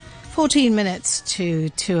14 minutes to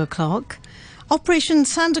 2 o'clock. Operation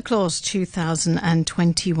Santa Claus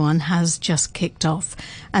 2021 has just kicked off,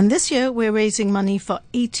 and this year we're raising money for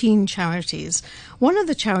 18 charities. One of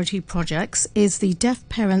the charity projects is the Deaf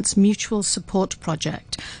Parents Mutual Support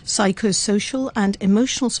Project, Psychosocial and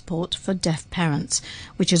Emotional Support for Deaf Parents,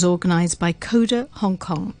 which is organised by CODA Hong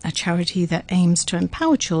Kong, a charity that aims to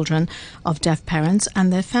empower children of deaf parents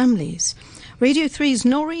and their families. Radio 3's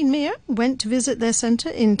Noreen Meir went to visit their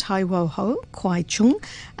centre in Tai Wo Ho, Kwai Chung,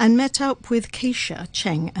 and met up with Keisha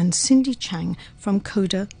Cheng and Cindy Chang from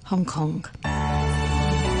CODA Hong Kong.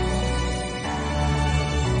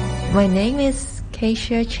 My name is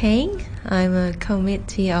Keisha Cheng. I'm a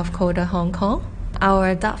committee of CODA Hong Kong.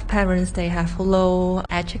 Our deaf parents, they have low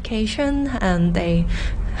education and they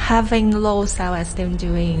having low self-esteem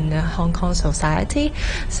in the Hong Kong society.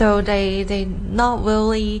 So they not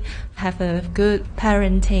really have a good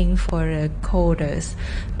parenting for the coders.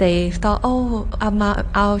 They thought,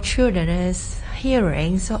 our children is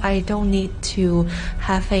hearing, so I don't need to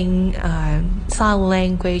having sign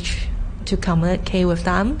language to communicate with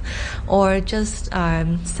them, or just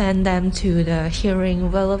send them to the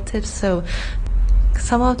hearing relatives. So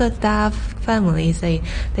some of the deaf families, they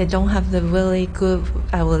don't have the really good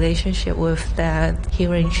relationship with their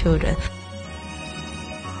hearing children.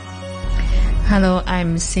 Hello,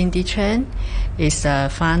 I'm Cindy Chen. Is a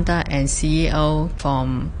founder and CEO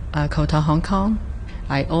from CODA Hong Kong.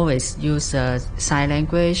 I always use sign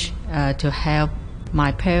language to help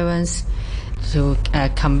my parents to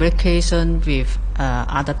communication with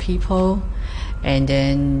other people, and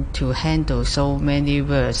then to handle so many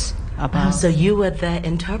words. So you were the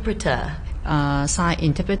interpreter? Sign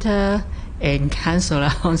interpreter and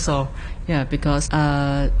counselor also. Yeah, because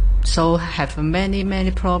so have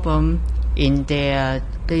many problems in their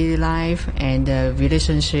daily life and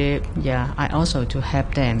relationship. Yeah, I also to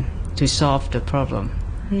help them to solve the problem.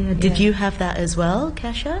 Yeah. Did you have that as well,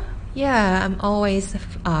 Kesha? Yeah, I'm always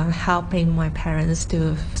helping my parents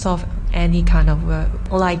to solve any kind of work,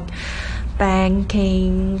 like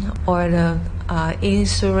banking or the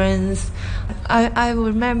insurance. I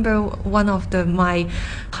remember one of my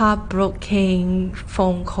heartbreaking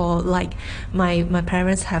phone call. Like my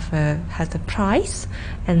parents has a price,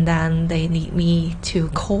 and then they need me to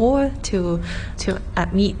call to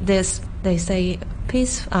admit this. They say,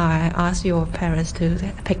 please ask your parents to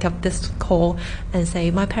pick up this call and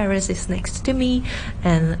say my parents is next to me,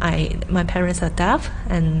 and my parents are deaf,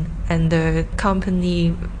 and the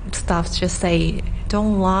company staff just say,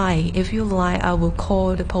 don't lie. If you lie, I will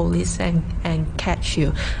call the police and catch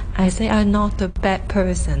you. I say, I'm not a bad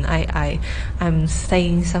person. I'm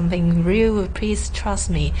saying something real. Please trust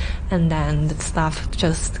me. And then the staff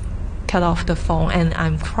just cut off the phone, and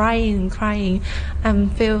I'm crying. I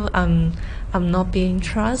feel I'm not being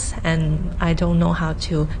trusted, and I don't know how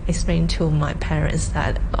to explain to my parents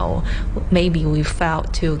that maybe we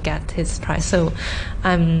failed to get his price. So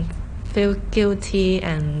I feel guilty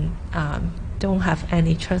and don't have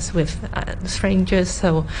any trust with strangers.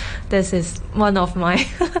 So this is one of my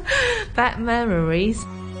bad memories.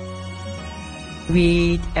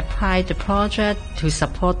 We applied the project to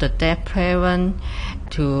support the deaf parents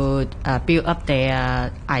to build up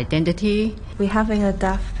their identity. We're having a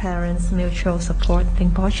deaf parents mutual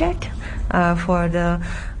supporting project for the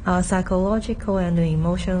psychological and the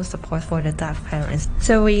emotional support for the deaf parents.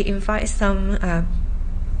 So we invite some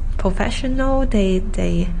professional.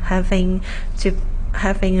 They having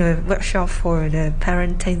a workshop for the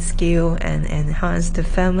parenting skill and enhance the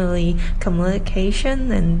family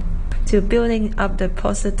communication and to building up the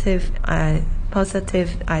positive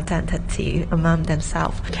identity among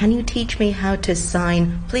themselves. Can you teach me how to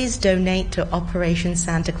sign "Please donate to Operation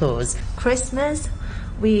Santa Claus"? Christmas,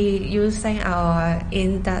 we using our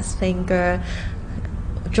index finger,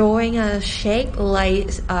 drawing a shape like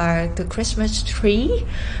the Christmas tree,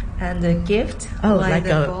 and the gift like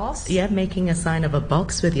the box. Yeah, making a sign of a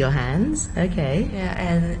box with your hands. Okay. Yeah,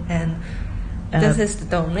 and this is the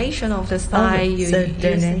donation of the sign. So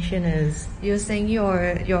donation is using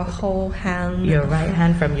your whole hand, your right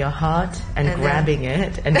hand from your heart, and grabbing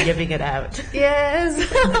it and giving it out. Yes.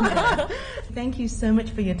 Thank you so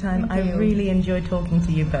much for your time. I really enjoyed talking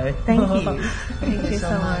to you both. Thank you. Thank you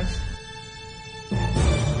so much.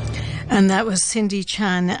 And that was Cindy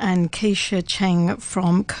Chan and Keisha Cheng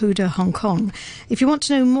from CODA Hong Kong. If you want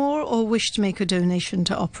to know more or wish to make a donation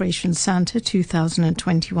to Operation Santa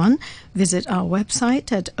 2021, visit our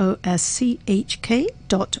website at oschk.org.